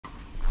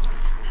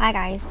Hi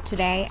guys,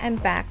 today I'm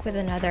back with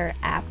another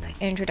app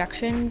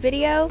introduction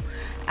video.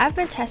 I've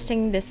been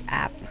testing this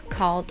app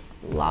called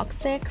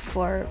Logseq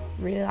for a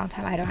really long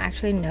time. I don't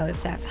actually know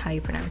if that's how you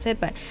pronounce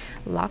it, but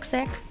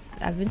Logseq,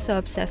 I've been so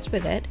obsessed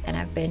with it and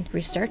I've been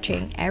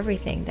researching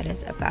everything that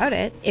is about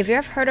it. If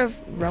you've heard of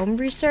Rome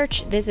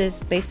research, this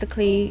is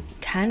basically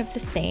kind of the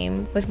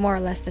same with more or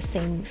less the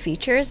same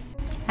features.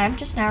 I'm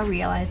just now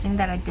realizing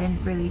that I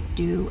didn't really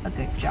do a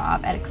good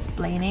job at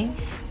explaining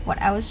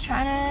what I was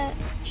trying to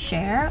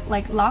share.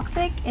 Like,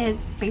 Logseq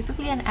is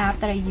basically an app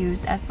that I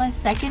use as my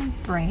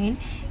second brain.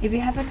 If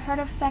you haven't heard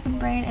of second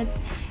brain,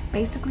 it's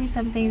basically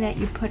something that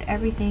you put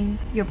everything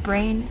your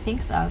brain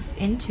thinks of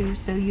into,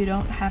 so you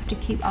don't have to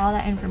keep all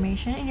that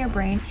information in your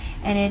brain,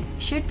 and it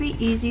should be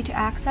easy to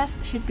access,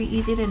 should be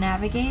easy to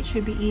navigate,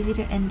 should be easy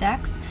to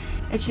index.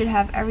 It should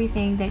have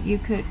everything that you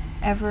could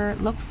ever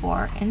look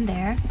for in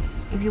there.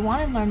 If you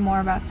want to learn more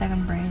about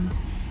second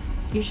brains,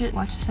 you should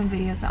watch some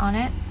videos on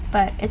it.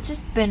 But it's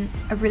just been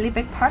a really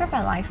big part of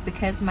my life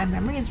because my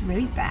memory is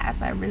really bad,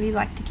 so I really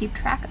like to keep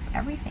track of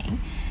everything.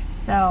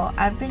 So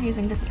I've been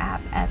using this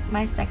app as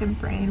my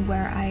second brain,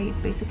 where I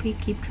basically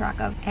keep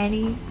track of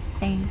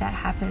anything that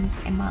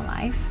happens in my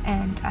life,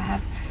 and I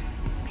have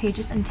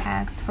pages and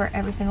tags for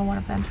every single one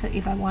of them, so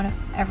if I want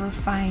to ever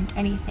find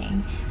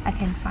anything, I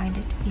can find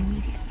it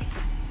immediately.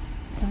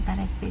 So that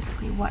is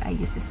basically what I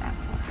use this app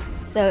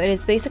for. So it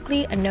is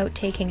basically a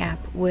note-taking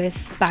app with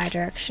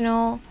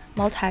bidirectional,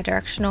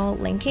 multi-directional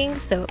linking,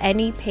 so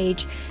any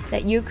page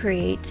that you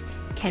create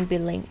can be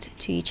linked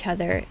to each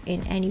other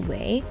in any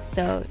way.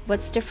 So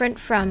what's different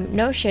from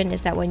Notion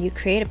is that when you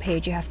create a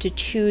page, you have to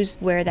choose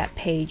where that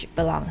page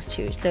belongs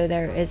to. So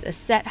there is a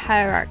set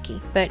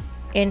hierarchy, but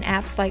in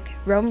apps like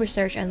Rome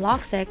Research and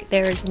Logseq,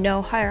 there is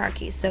no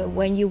hierarchy. So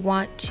when you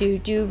want to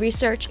do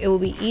research, it will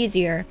be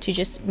easier to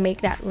just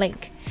make that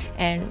link.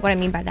 And what I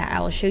mean by that, I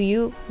will show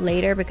you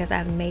later because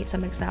I've made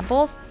some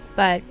examples.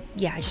 But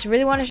yeah, I just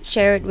really want to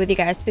share it with you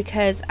guys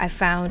because I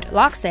found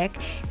Logseq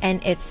and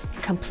it's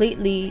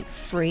completely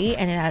free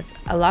and it has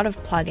a lot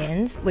of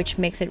plugins, which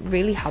makes it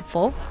really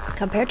helpful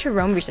compared to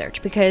Rome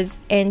Research.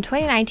 Because in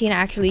 2019, I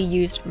actually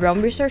used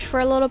Rome Research for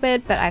a little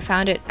bit, but I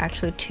found it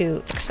actually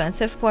too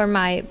expensive for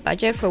my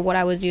budget for what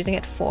I was using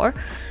it for.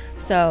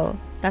 So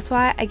that's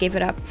why I gave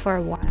it up for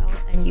a while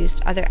and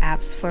used other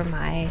apps for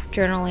my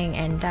journaling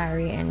and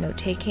diary and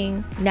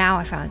note-taking. Now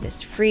I found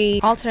this free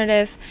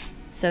alternative,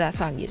 so that's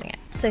why I'm using it.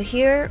 So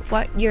here,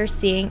 what you're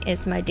seeing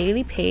is my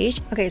daily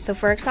page. Okay, so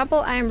for example,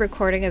 I am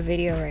recording a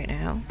video right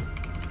now.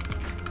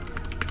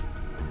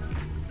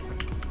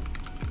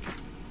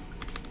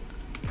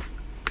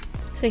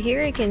 So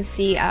here you can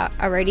see I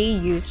already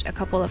used a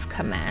couple of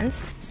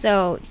commands.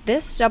 So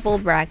this double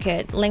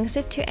bracket links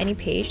it to any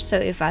page. So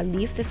if I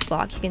leave this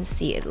block, you can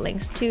see it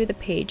links to the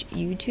page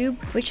YouTube,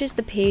 which is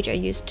the page I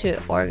use to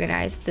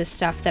organize the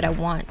stuff that I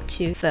want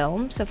to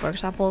film. So for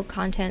example,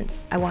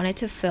 contents, I wanted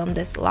to film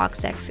this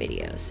Logseq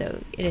video.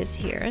 So it is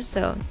here.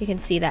 So you can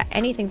see that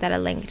anything that I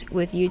linked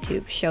with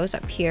YouTube shows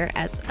up here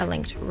as a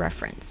linked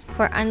reference.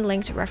 For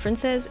unlinked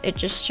references, it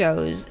just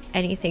shows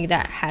anything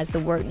that has the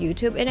word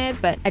YouTube in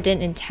it, but I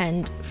didn't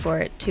intend for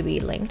it to be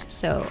linked,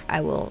 so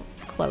I will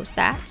close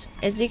that.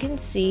 As you can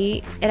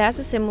see, it has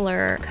a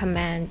similar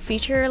command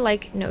feature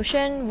like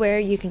Notion, where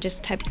you can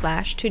just type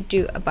 / to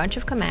do a bunch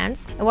of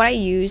commands. And what I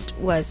used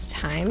was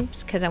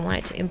times because I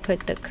wanted to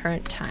input the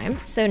current time.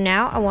 So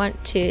now I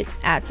want to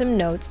add some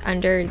notes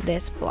under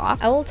this block.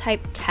 I will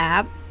type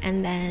tab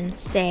and then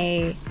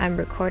say I'm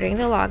recording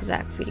the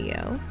Logseq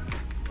video.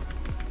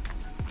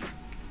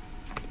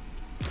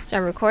 So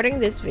I'm recording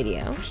this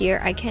video.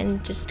 Here I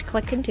can just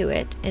click into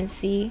it and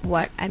see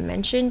what I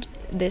mentioned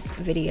this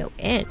video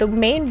in. The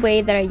main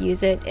way that I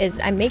use it is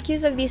I make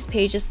use of these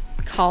pages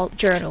called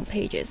journal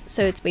pages.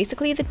 So it's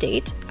basically the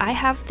date. I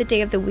have the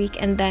day of the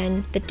week and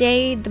then the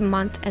day, the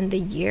month, and the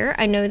year.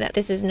 I know that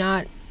this is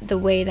not the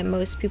way that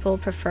most people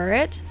prefer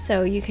it,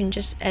 so you can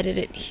just edit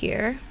it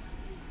here,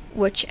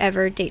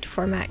 whichever date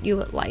format you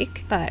would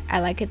like, but I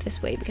like it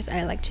this way because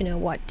I like to know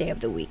what day of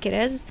the week it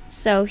is.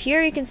 So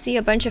here you can see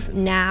a bunch of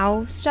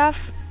now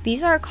stuff.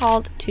 These are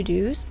called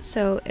to-dos.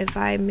 So if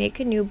I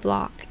make a new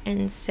block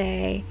and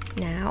say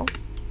now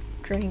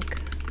drink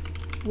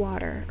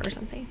water or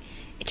something,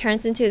 it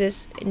turns into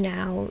this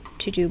now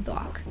to-do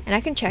block, and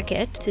I can check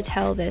it to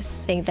tell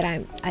this thing that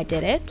I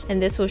did it, and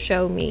this will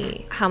show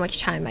me how much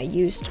time I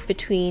used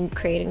between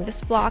creating this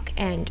block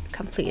and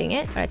completing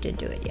it, but I didn't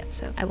do it yet,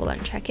 so I will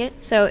uncheck it.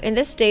 So in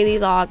this daily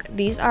log,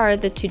 these are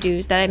the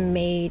to-dos that I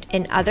made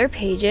in other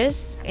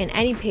pages. In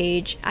any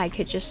page, I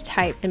could just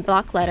type in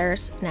block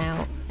letters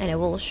now and it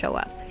will show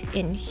up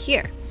in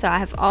here. So I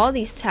have all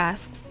these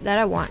tasks that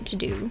I want to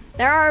do.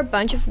 There are a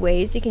bunch of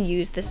ways you can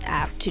use this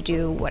app to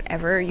do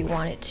whatever you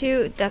want it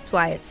to. That's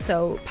why it's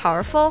so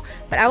powerful,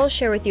 but I will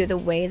share with you the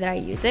way that I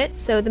use it.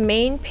 So the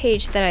main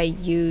page that I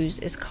use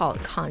is called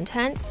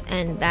contents,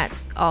 and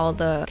that's all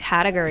the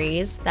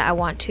categories that I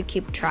want to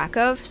keep track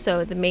of.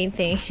 So the main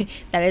thing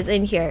that is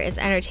in here is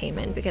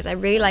entertainment, because I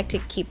really like to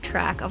keep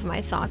track of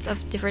my thoughts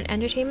of different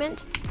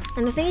entertainment.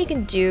 And the thing you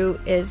can do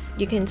is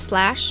you can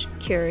 /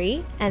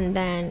 query, and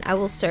then I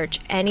will search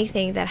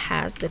anything that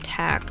has the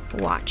tag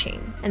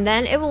watching, and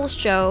then it will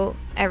show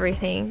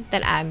everything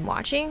that I'm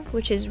watching,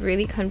 which is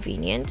really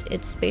convenient.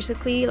 It's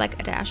basically like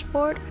a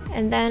dashboard.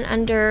 And then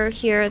under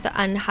here, the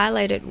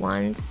unhighlighted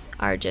ones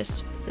are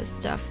just the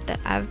stuff that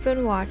I've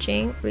been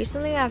watching.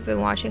 Recently I've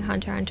been watching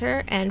Hunter x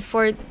Hunter, and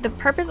for the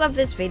purpose of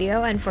this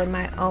video and for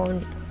my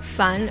own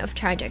fun of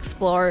trying to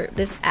explore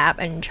this app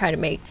and try to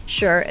make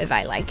sure if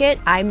I like it,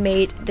 I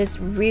made this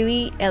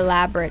really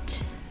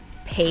elaborate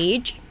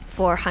page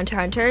for Hunter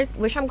x Hunter,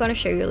 which I'm going to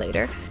show you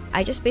later.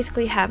 I just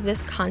basically have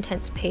this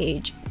contents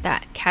page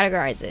that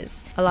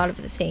categorizes a lot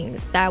of the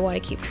things that I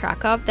want to keep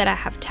track of that I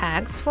have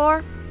tags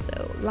for.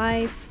 So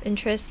life,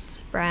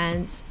 interests,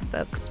 brands,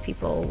 books,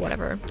 people,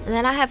 whatever. And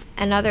then I have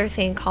another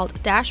thing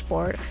called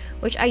dashboard,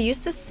 which I use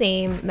the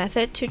same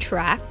method to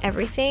track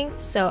everything.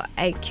 So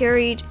I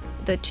queried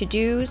the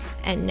to-dos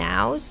and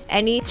nows.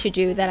 Any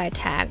to-do that I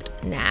tagged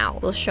now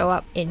will show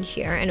up in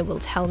here, and it will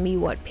tell me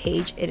what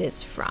page it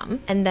is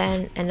from. And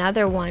then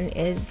another one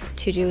is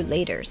to-do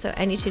later. So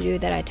any to-do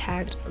that I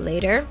tagged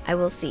later, I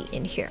will see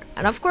in here.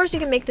 And of course you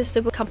can make this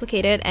super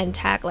complicated and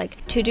tag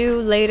like to-do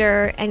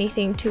later,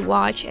 anything to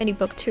watch, any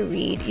book to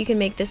read. You can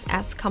make this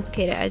as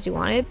complicated as you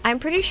want it. I'm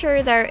pretty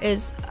sure there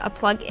is a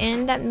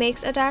plugin that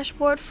makes a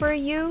dashboard for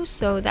you,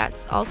 so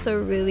that's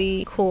also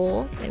really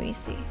cool. Let me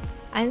see.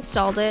 I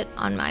installed it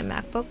on my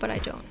MacBook, but I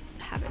don't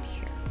have it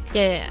here.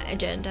 Yeah,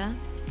 agenda.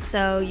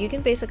 So you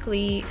can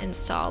basically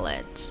install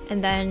it,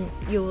 and then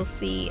you will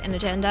see an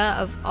agenda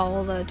of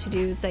all the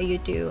to-dos that you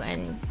do,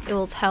 and it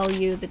will tell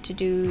you the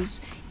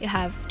to-dos. You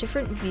have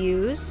different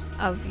views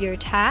of your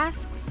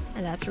tasks,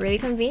 and that's really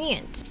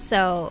convenient.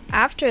 So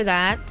after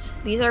that,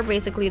 these are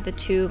basically the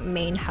two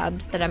main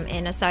hubs that I'm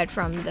in aside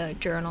from the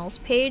journals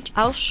page.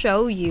 I'll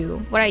show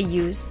you what I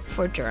use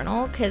for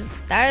journal, because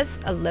that is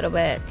a little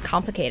bit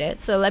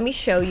complicated. So let me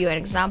show you an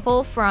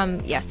example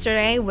from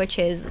yesterday, which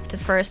is the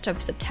 1st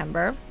of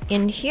September.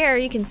 In here,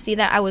 you can see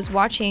that I was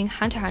watching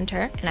Hunter x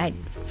Hunter, and I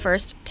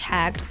first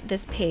tagged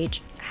this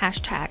page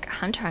 #Hunter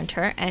x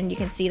Hunter, and you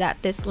can see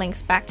that this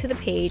links back to the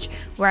page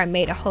where I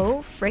made a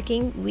whole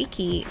freaking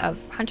wiki of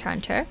Hunter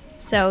x Hunter.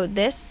 So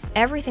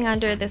everything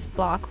under this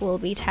block will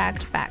be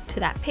tagged back to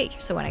that page.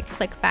 So when I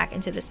click back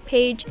into this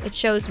page, it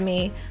shows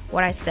me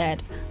what I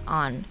said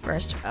on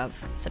 1st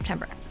of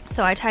September.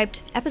 So I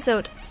typed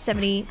episode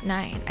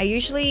 79. I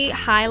usually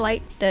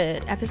highlight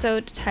the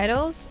episode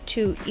titles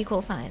to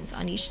equal signs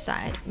on each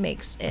side,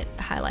 makes it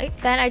highlight.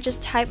 Then I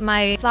just type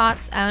my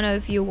thoughts. I don't know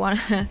if you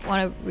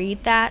wanna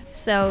read that.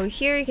 So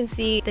here you can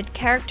see the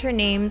character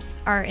names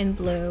are in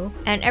blue,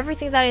 and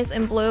everything that is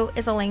in blue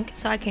is a link,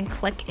 so I can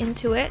click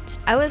into it.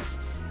 I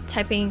was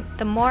typing,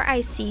 the more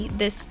I see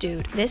this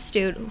dude,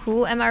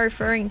 who am I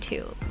referring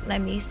to?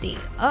 Let me see.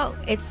 Oh,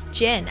 it's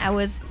Jin. I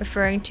was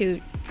referring to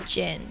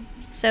Jin.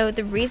 So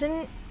the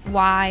reason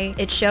why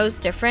it shows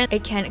different,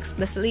 it can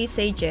explicitly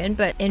say Jin,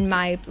 but in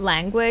my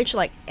language,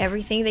 like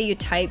everything that you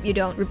type, you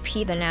don't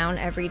repeat the noun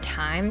every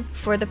time.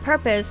 For the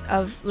purpose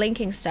of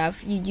linking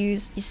stuff, you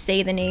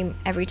say the name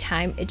every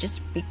time. It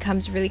just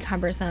becomes really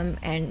cumbersome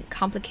and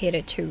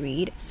complicated to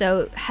read.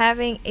 So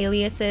having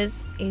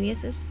aliases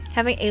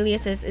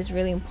is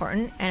really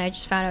important, and I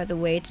just found out the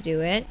way to do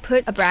it.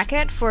 Put a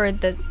bracket for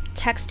the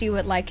text you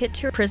would like it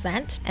to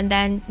present, and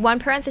then 1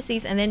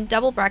 parentheses, and then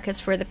double brackets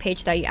for the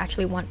page that you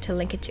actually want to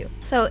link it to.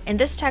 So in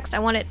this text, I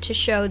want it to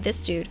show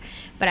this dude,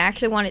 but I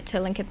actually want it to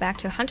link it back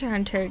to Hunter x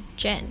Hunter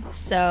Jin.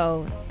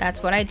 So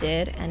that's what I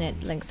did, and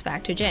it links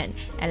back to Jin,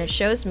 and it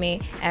shows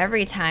me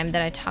every time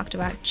that I talked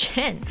about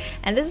Jin.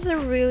 And this is a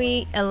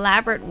really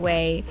elaborate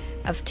way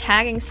of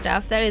tagging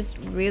stuff that is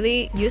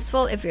really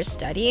useful if you're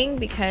studying,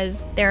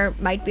 because there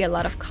might be a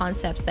lot of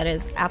concepts that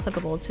is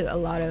applicable to a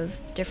lot of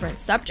different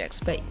subjects,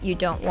 but you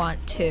don't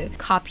want to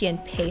copy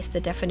and paste the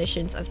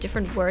definitions of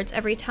different words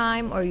every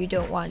time, or you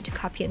don't want to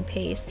copy and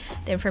paste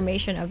the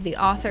information of the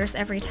authors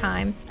every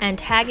time. And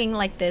tagging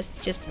like this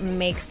just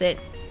makes it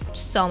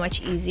so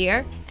much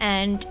easier.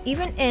 And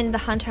even in the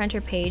Hunter x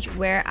Hunter page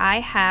where I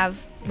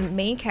have the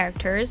main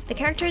characters, the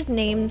characters'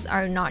 names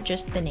are not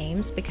just the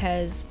names,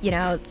 because, you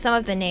know, some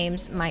of the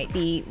names might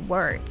be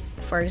words.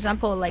 For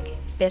example, like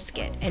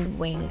biscuit and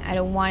wing. I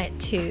don't want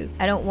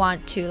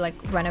to like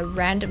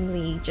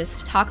randomly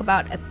just talk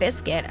about a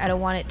biscuit. I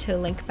don't want it to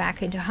link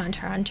back into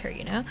Hunter x Hunter,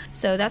 you know?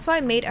 So that's why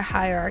I made a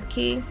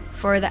hierarchy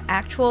for the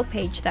actual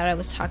page that I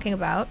was talking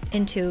about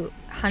into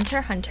Hunter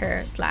x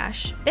Hunter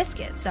 /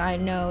 biscuit. So I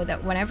know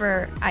that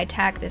whenever I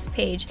tag this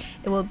page,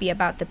 it will be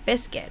about the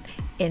biscuit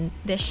in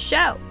this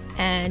show.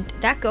 And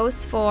that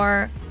goes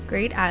for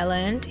Great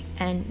Island,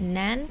 and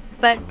Nen.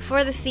 But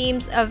for the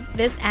themes of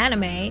this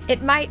anime,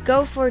 it might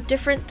go for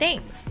different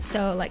things.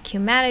 So like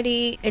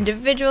humanity,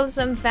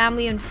 individualism,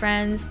 family and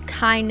friends,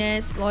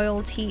 kindness,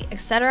 loyalty,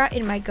 etc.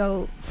 It might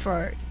go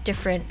for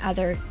different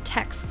other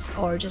texts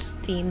or just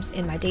themes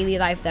in my daily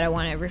life that I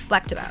want to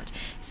reflect about.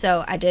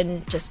 So I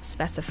didn't just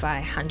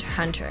specify Hunter x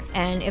Hunter.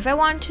 And if I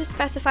want to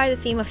specify the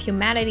theme of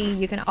humanity,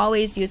 you can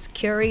always use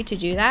Curie to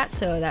do that.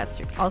 So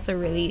that's also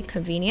really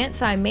convenient.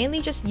 So I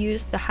mainly just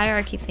used the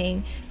hierarchy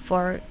thing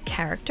for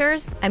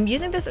characters. I'm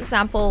using this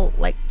example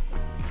like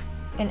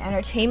in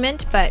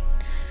entertainment, but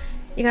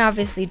you can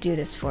obviously do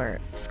this for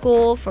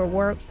school, for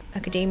work,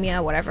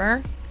 academia,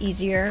 whatever.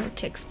 Easier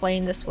to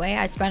explain this way.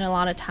 I spent a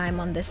lot of time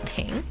on this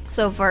thing.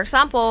 So for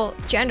example,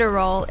 gender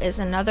role is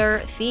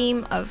another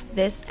theme of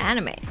this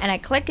anime. And I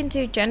click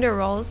into gender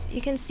roles,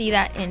 you can see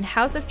that in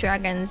House of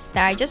Dragons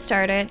that I just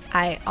started,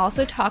 I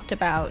also talked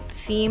about the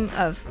theme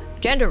of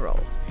gender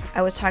roles.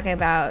 I was talking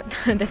about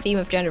the theme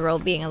of gender role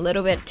being a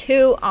little bit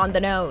too on the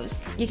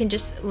nose. You can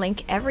just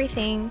link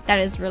everything that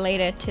is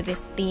related to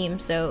this theme,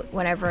 so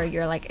whenever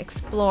you're like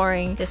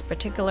exploring this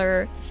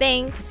particular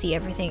thing, you see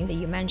everything that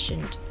you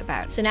mentioned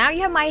about. So now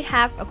you might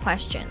have a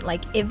question,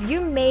 like if you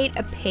made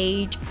a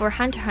page for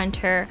Hunter x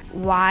Hunter,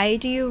 why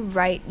do you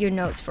write your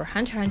notes for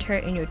Hunter x Hunter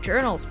in your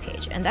journals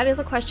page? And that is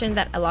a question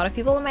that a lot of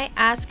people might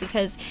ask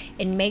because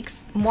it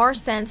makes more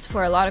sense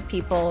for a lot of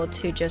people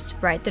to just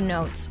write the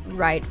notes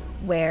right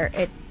where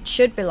it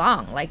should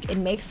belong. Like it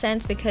makes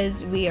sense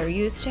because we are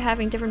used to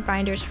having different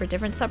binders for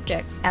different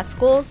subjects at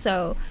school,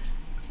 so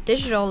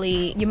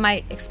digitally you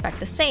might expect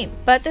the same.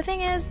 But the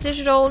thing is,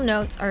 digital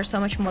notes are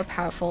so much more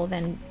powerful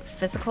than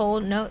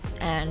physical notes,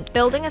 and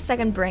building a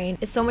second brain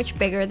is so much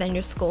bigger than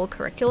your school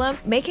curriculum.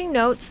 Making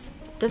notes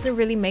doesn't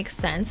really make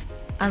sense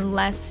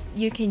unless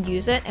you can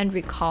use it and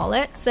recall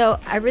it. So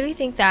I really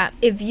think that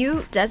if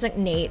you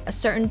designate a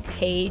certain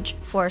page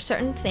for a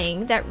certain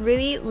thing, that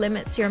really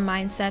limits your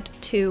mindset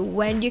to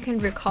when you can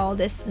recall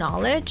this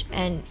knowledge,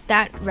 and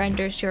that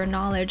renders your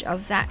knowledge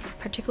of that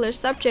particular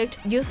subject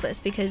useless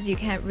because you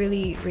can't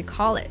really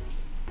recall it.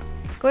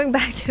 Going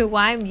back to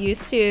why I'm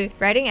used to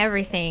writing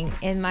everything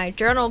in my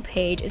journal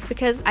page is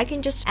because I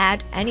can just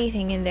add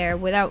anything in there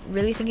without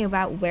really thinking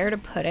about where to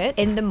put it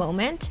in the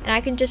moment, and I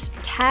can just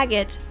tag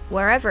it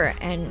wherever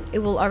and it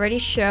will already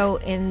show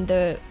in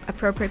the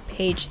appropriate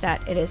page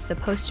that it is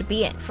supposed to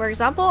be in. For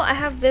example, I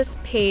have this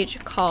page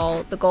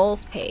called the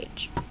goals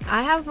page.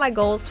 I have my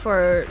goals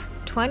for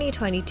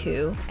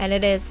 2022 and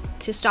it is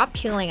to stop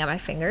peeling at my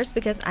fingers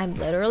because I'm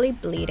literally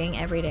bleeding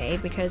every day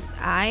because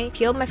I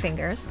peeled my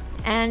fingers.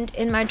 And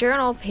in my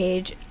journal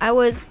page, I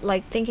was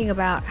like thinking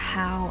about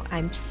how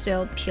I'm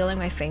still peeling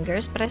my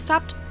fingers, but I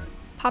stopped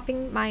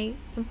popping my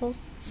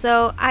pimples.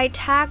 So I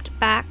tagged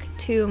back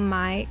to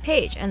my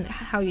page, and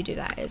how you do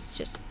that is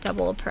just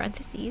double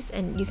parentheses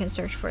and you can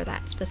search for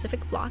that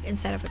specific block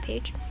instead of a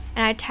page.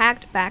 And I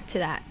tagged back to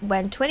that.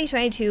 When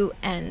 2022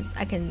 ends,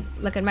 I can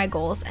look at my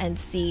goals and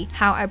see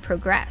how I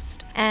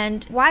progressed.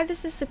 And why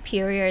this is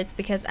superior is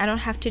because I don't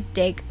have to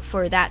dig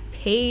for that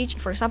page.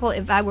 For example,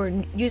 if I were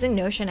using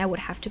Notion, I would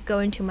have to go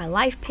into my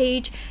life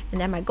page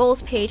and then my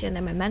goals page and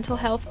then my mental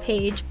health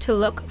page to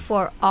look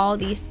for all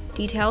these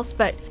details.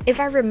 But if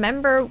I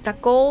remember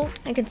that goal,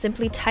 I can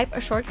simply type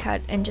a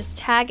shortcut and just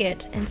tag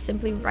it and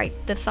simply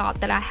write the thought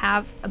that I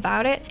have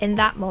about it in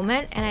that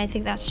moment. And I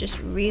think that's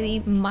just really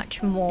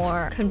much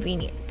more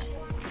convenient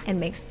and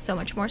makes so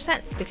much more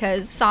sense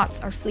because thoughts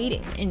are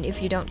fleeting, and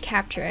if you don't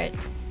capture it,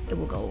 it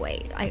will go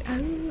away.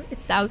 It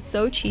sounds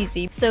so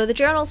cheesy. So the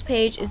journals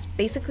page is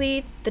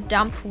basically the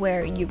dump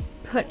where you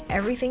put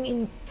everything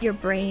in your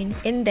brain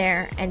in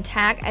there and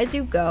tag as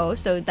you go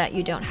so that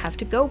you don't have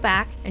to go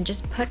back and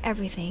just put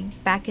everything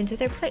back into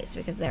their place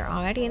because they're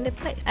already in their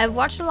place. I've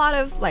watched a lot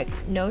of like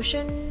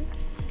Notion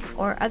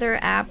or other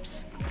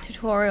apps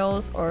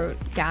tutorials or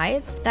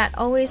guides that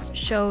always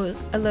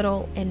shows a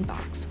little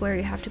inbox where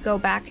you have to go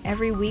back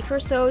every week or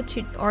so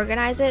to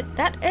organize it.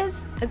 That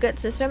is a good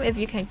system if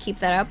you can keep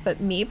that up,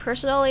 but me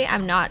personally,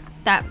 I'm not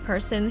that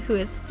person who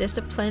is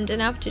disciplined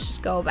enough to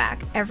just go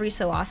back every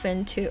so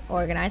often to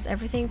organize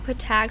everything, put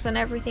tags on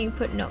everything,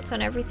 put notes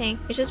on everything.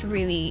 It's just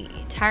really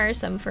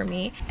tiresome for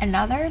me.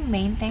 Another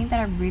main thing that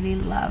I really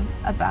love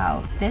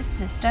about this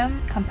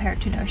system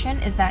compared to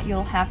Notion is that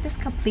you'll have this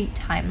complete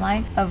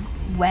timeline of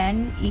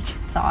when each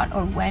thought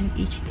or when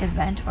each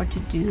event or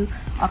to-do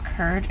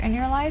occurred in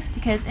your life,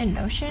 because in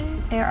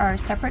Notion there are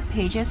separate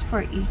pages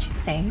for each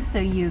thing, so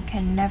you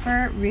can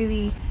never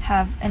really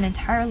have an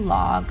entire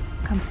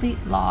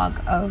complete log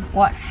of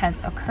what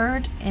has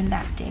occurred in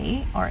that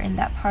day or in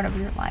that part of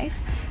your life.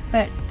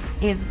 But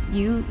if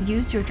you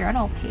use your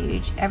journal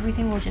page,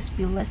 everything will just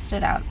be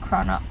listed out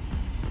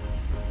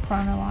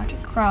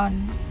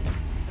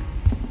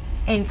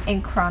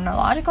in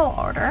chronological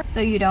order,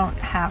 so you don't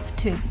have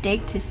to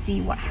dig to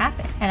see what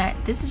happened. And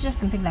this is just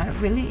something that I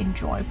really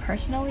enjoy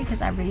personally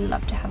because I really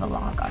love to have a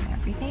log on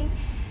everything.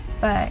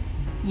 But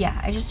yeah,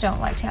 I just don't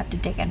like to have to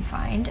dig and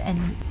find.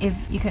 And if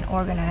you can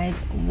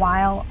organize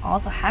while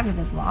also having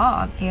this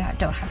log, you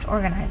don't have to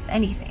organize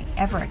anything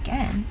ever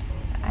again.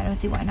 I don't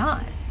see why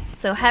not.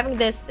 So having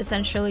this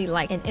essentially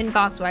like an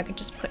inbox where I could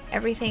just put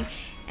everything,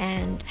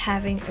 and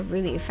having a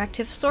really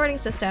effective sorting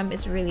system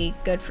is really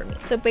good for me.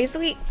 So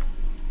basically,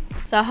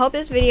 I hope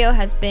this video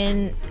has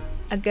been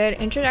a good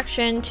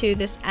introduction to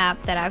this app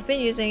that I've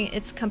been using.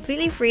 It's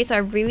completely free, so I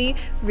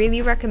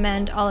really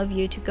recommend all of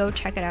you to go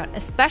check it out,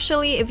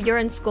 especially if you're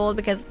in school,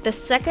 because the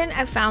second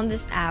I found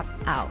this app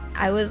out,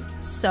 I was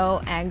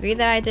so angry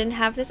that I didn't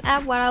have this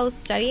app while I was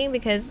studying,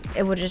 because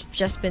it would have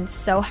just been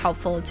so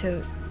helpful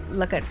to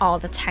look at all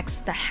the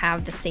texts that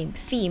have the same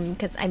theme,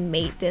 because I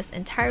made this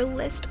entire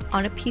list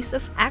on a piece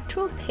of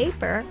actual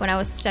paper when I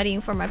was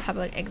studying for my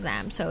public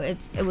exam. So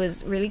it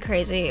was really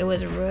crazy. It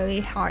was a really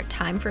hard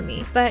time for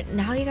me. But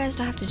now you guys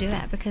don't have to do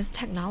that, because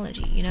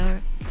technology, you know,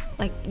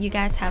 like you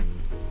guys have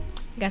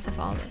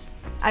all this.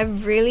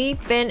 I've really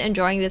been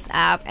enjoying this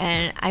app,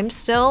 and I'm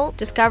still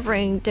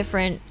discovering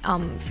different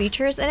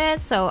features in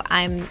it, so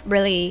I'm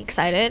really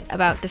excited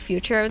about the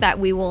future that I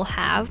will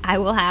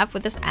have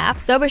with this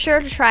app. So be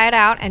sure to try it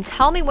out and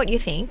tell me what you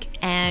think,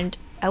 and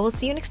I will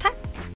see you next time.